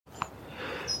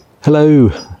Hello,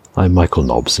 I'm Michael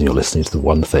Nobbs and you're listening to the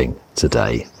One Thing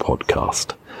Today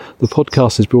podcast. The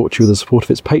podcast is brought to you with the support of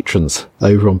its patrons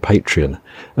over on Patreon.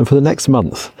 And for the next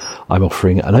month, I'm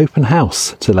offering an open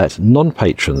house to let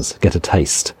non-patrons get a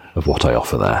taste of what I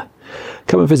offer there.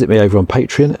 Come and visit me over on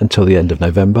Patreon until the end of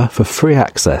November for free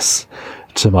access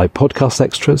to my podcast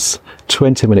extras,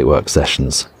 20-minute work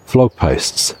sessions, vlog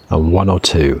posts, and 1 or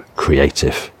 2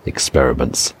 creative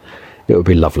experiments. It would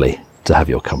be lovely to have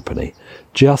your company.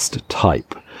 Just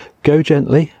type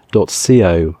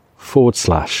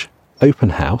gogently.co/open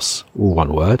house, all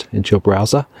one word, into your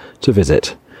browser to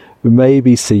visit.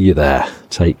 Maybe see you there.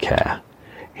 Take care.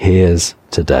 Here's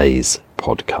today's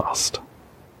podcast.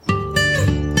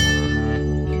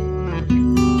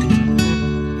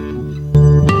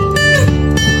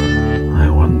 I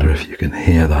wonder if you can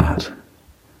hear that.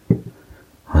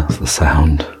 That's the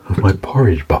sound of my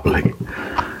porridge bubbling.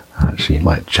 Actually, you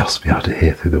might just be able to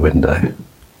hear through the window.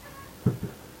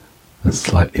 A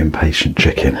slightly impatient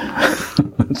chicken.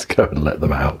 Let's go and let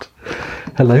them out.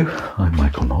 Hello, I'm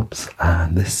Michael Nobbs,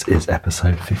 and this is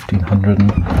episode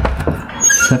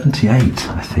 1578,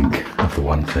 I think, of the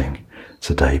One Thing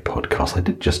Today podcast. I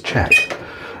did just check.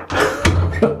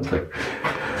 I'm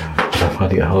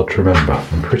finding it hard to remember.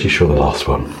 I'm pretty sure the last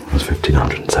one was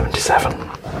 1577.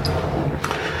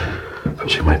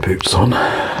 Putting my boots on.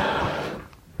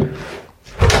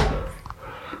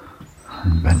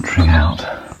 And venturing out,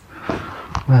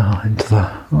 well, into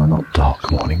the, not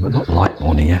dark morning, but not light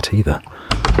morning yet either.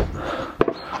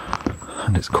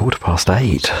 And it's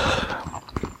 8:15.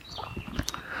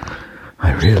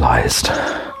 I realised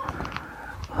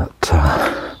that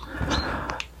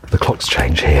the clocks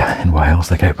change here in Wales.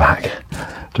 They go back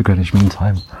to Greenwich Mean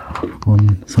Time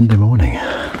on Sunday morning.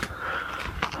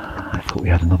 I thought we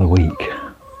had another week.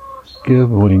 Good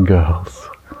morning, girls.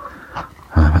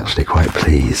 I'm actually quite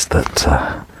pleased that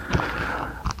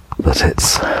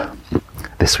it's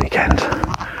this weekend,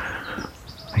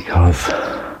 because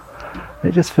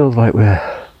it just feels like we're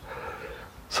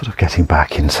sort of getting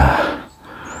back into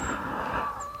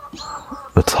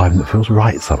the time that feels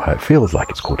right somehow. It feels like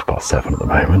it's 7:15 at the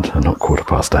moment and not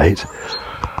 8:15,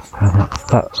 and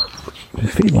that's been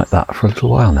feeling like that for a little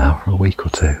while now, for a week or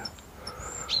two.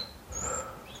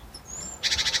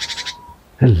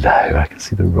 Hello, I can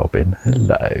see the robin.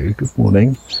 Hello, good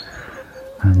morning.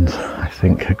 And I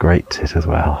think a great tit as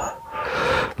well.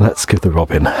 Let's give the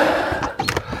robin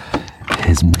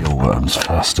his mealworms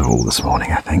first of all this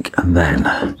morning, I think, and then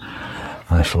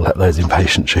I shall let those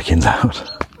impatient chickens out.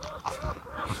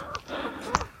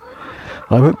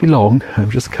 I won't be long,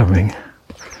 I'm just coming.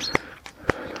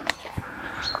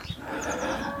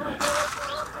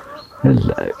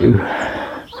 Hello.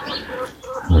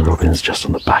 And the robin's just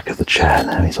on the back of the chair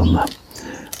now. He's on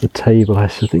the table, I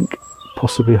should think,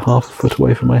 possibly half a foot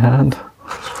away from my hand.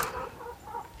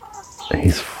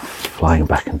 He's flying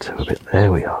back into a bit.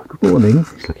 There we are. Good morning.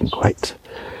 He's looking quite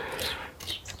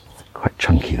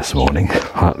chunky this morning.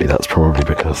 Partly that's probably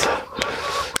because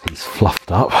he's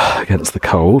fluffed up against the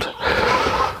cold,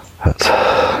 but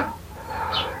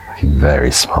looking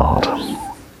very smart.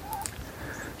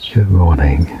 Good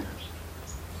morning.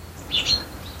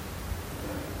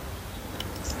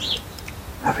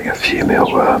 Having a few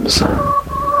mealworms.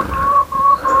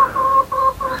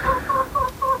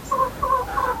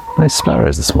 Nice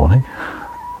sparrows this morning.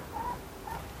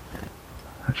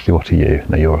 Actually, what are you?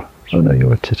 No, you're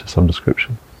a tit of some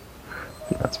description.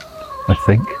 I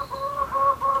think.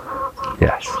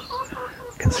 Yes.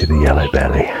 You can see the yellow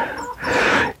belly.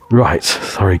 Right,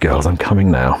 sorry girls, I'm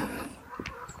coming now.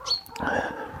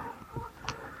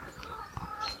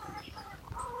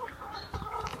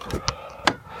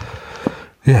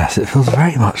 Yes, it feels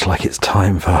very much like it's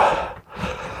time for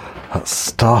that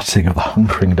starting of the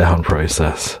hunkering down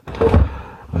process.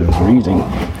 I was reading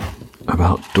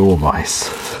about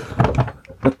dormice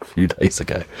a few days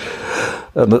ago,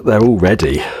 and that they're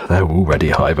already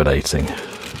hibernating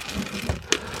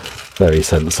very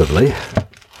sensibly.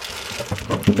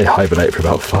 They hibernate for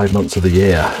about 5 months of the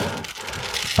year,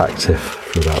 active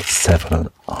for about 7 and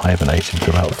hibernating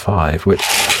for about 5, which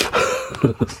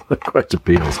quite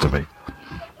appeals to me.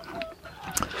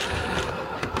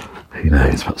 Who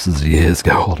knows, perhaps as the years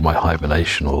go on, my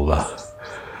hibernation will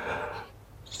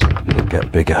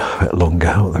get bigger, a bit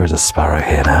longer. Oh, there is a sparrow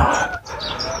here now.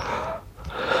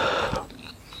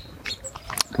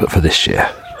 But for this year,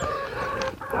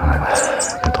 I'm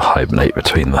going to hibernate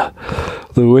between the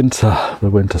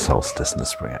winter solstice and the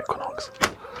spring equinox.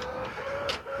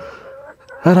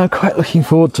 And I'm quite looking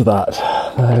forward to that,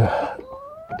 though.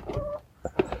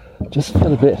 Just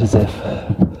feel a bit as if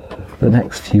the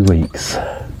next few weeks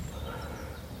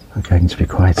going to be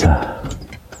quite an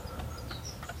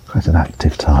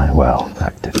active time. Well,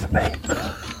 active for me.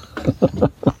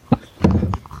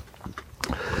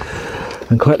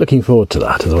 I'm quite looking forward to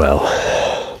that as well.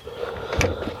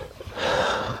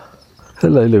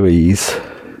 Hello, Louise.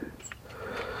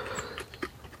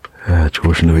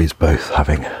 George and Louise both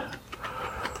having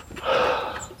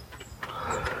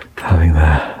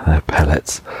their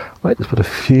pellets. I might just put a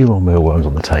few more mealworms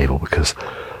on the table because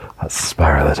that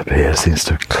sparrow that appeared seems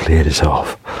to have cleared it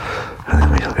off. And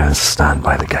then we shall go and stand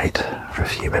by the gate for a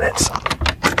few minutes.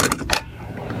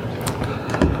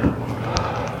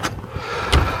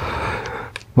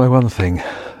 My one thing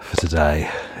for today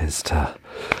is to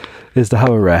have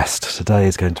a rest. Today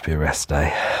is going to be a rest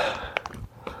day.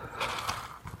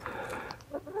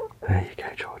 There you go,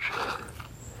 George.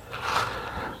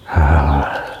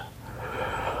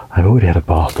 I've already had a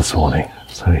bath this morning,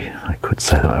 so I could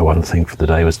say that my one thing for the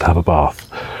day was to have a bath,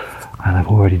 and I've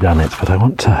already done it. But I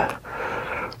want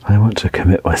to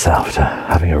commit myself to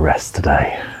having a rest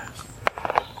today.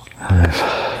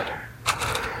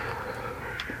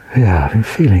 I've been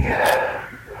feeling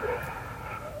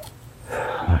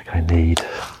like I need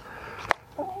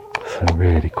some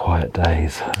really quiet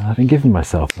days. I've been giving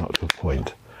myself up to a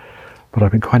point, but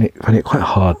I've been finding it quite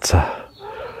hard to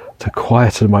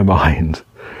quieten my mind.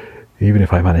 Even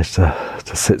if I manage to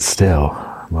sit still,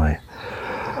 my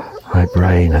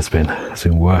brain has been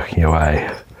working away.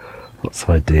 Lots of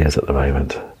ideas at the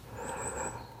moment.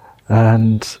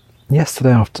 And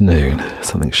yesterday afternoon,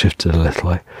 something shifted a little.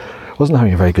 I wasn't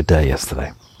having a very good day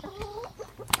yesterday.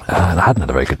 And I hadn't had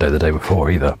a very good day the day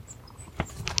before either.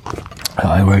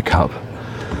 I woke up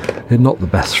in not the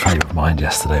best frame of mind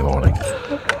yesterday morning.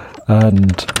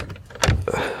 And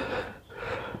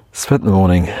spent the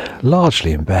morning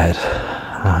largely in bed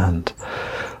and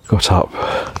got up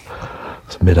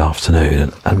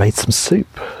mid-afternoon and made some soup.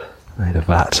 Made a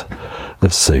vat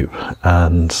of soup,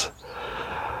 and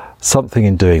something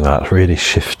in doing that really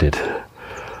shifted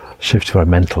my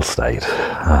mental state,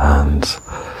 and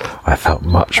I felt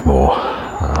much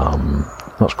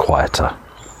quieter.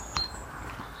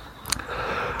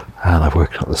 And I've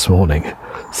woken up this morning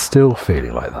still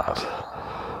feeling like that.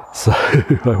 So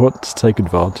I want to take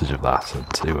advantage of that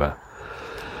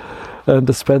and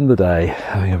to spend the day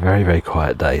having a very, very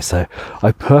quiet day. So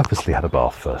I purposely had a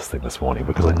bath first thing this morning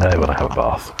because I know when I have a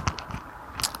bath,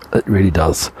 it really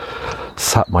does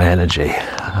sap my energy,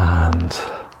 and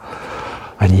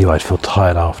I knew I'd feel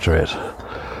tired after it.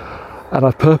 And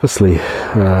I purposely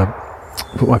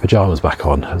put my pyjamas back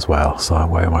on as well. So I'm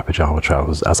wearing my pyjama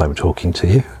trousers as I'm talking to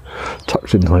you,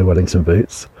 tucked into my Wellington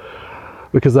boots.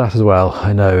 Because that as well,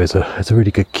 I know, is a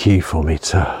really good cue for me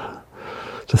to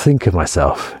think of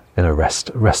myself in a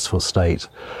restful state.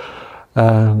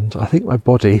 And I think my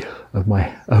body and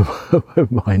my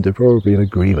mind are probably in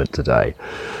agreement today.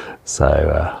 So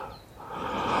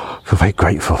I feel very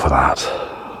grateful for that.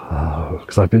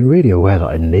 Because I've been really aware that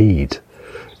I needed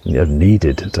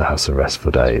to have some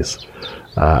restful days.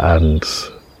 And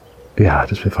I've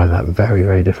just been finding that very,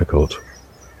 very difficult.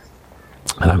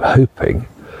 And I'm hoping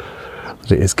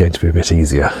it is going to be a bit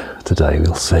easier today.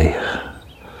 We'll see.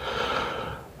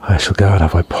 I shall go and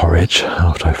have my porridge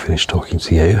after I finish talking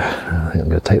to you. I think I'm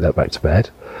going to take that back to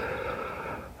bed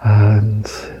and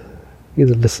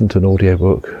either listen to an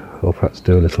audiobook or perhaps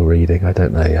do a little reading. I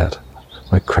don't know yet.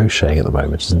 My crocheting at the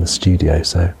moment is in the studio,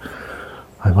 so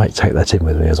I might take that in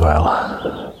with me as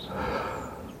well.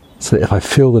 So that if I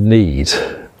feel the need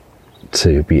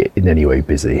to be in any way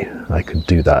busy, I can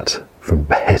do that from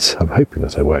bed. I'm hoping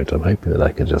that I won't. I'm hoping that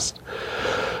I can just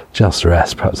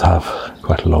rest, perhaps have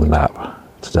quite a long nap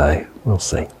today. We'll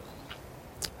see.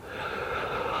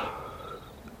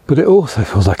 But it also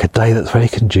feels like a day that's very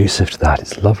conducive to that.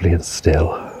 It's lovely and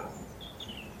still.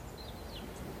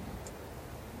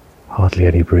 Hardly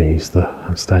any breeze.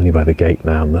 I'm standing by the gate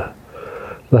now, and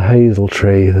the hazel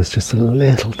tree, there's just a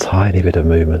little tiny bit of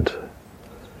movement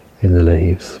in the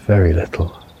leaves, very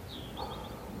little.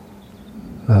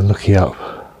 Looking up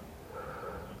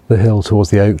the hill towards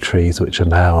the oak trees, which are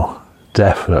now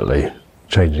definitely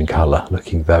changing colour,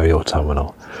 looking very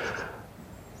autumnal.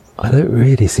 I don't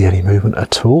really see any movement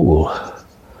at all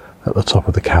at the top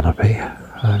of the canopy.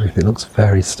 Everything looks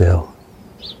very still.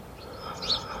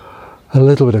 A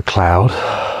little bit of cloud.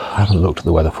 I haven't looked at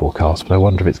the weather forecast, but I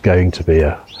wonder if it's going to be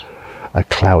a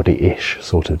cloudy-ish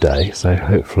sort of day. So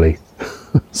hopefully,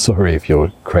 sorry if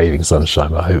you're craving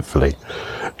sunshine, but hopefully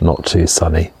not too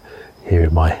sunny here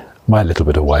in my little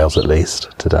bit of Wales at least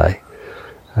today.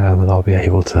 And I'll be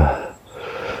able to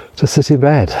sit in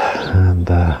bed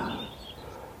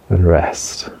and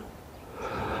rest.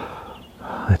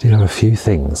 I do have a few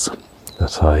things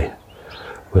that I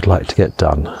would like to get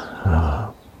done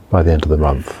by the end of the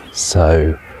month.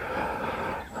 So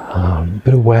a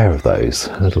bit aware of those,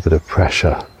 a little bit of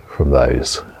pressure from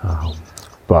those,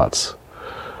 but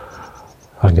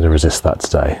I'm going to resist that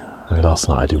today. I mean, last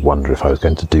night I did wonder if I was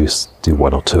going to do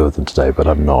one or two of them today, but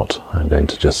I'm not. I'm going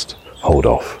to just hold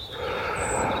off.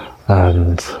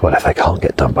 And well, if they can't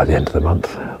get done by the end of the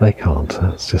month, they can't.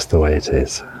 That's just the way it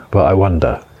is. But I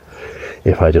wonder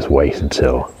if I just wait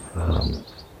until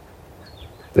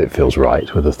it feels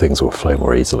right, whether things will flow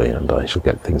more easily and I shall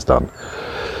get things done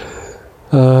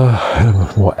in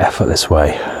a more effortless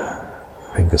way.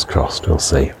 Fingers crossed, we'll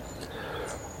see.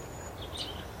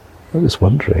 I'm just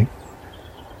wondering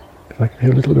if I can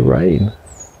hear a little bit of rain.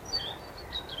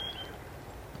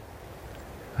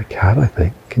 I can, I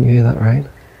think. Can you hear that rain?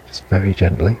 Just very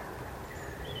gently.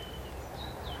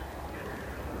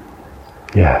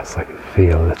 Yes, I can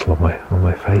feel a little on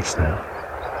my face now.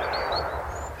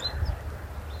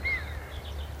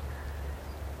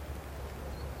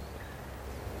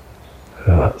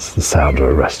 Oh, that's the sound of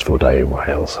a restful day in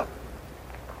Wales.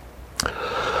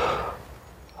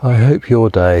 I hope your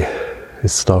day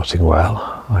is starting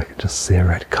well. I can just see a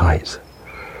red kite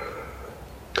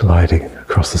gliding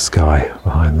across the sky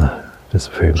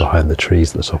disappearing behind the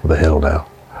trees at the top of the hill now.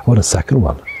 I want a second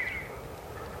one.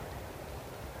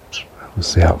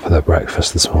 Was out for their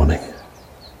breakfast this morning.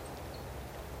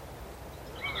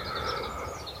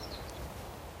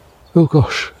 Oh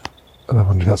gosh, I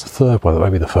wonder if that's the third one. That might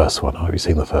be the first one. I might be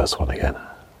seeing the first one again.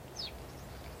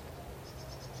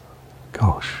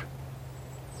 Gosh.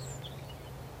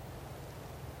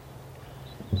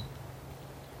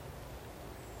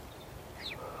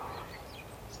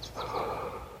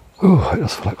 Oh, it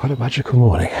does feel like quite a magical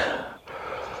morning.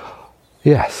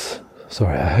 Yes,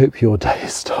 sorry, I hope your day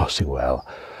is starting well.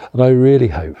 And I really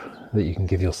hope that you can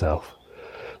give yourself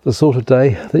the sort of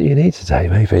day that you need today.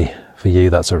 Maybe for you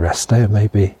that's a rest day, or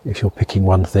maybe if you're picking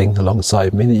one thing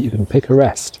alongside me, that you can pick a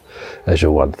rest as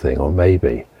your one thing, or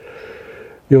maybe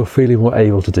you're feeling more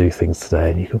able to do things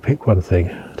today and you can pick one thing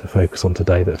to focus on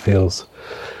today that feels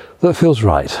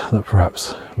right, that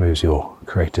perhaps moves your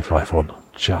creative life on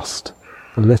just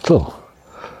a little.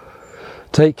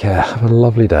 Take care, have a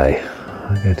lovely day.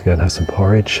 I'm going to go and have some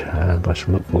porridge, and I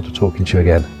shall look forward to talking to you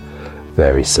again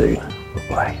very soon.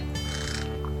 Bye-bye.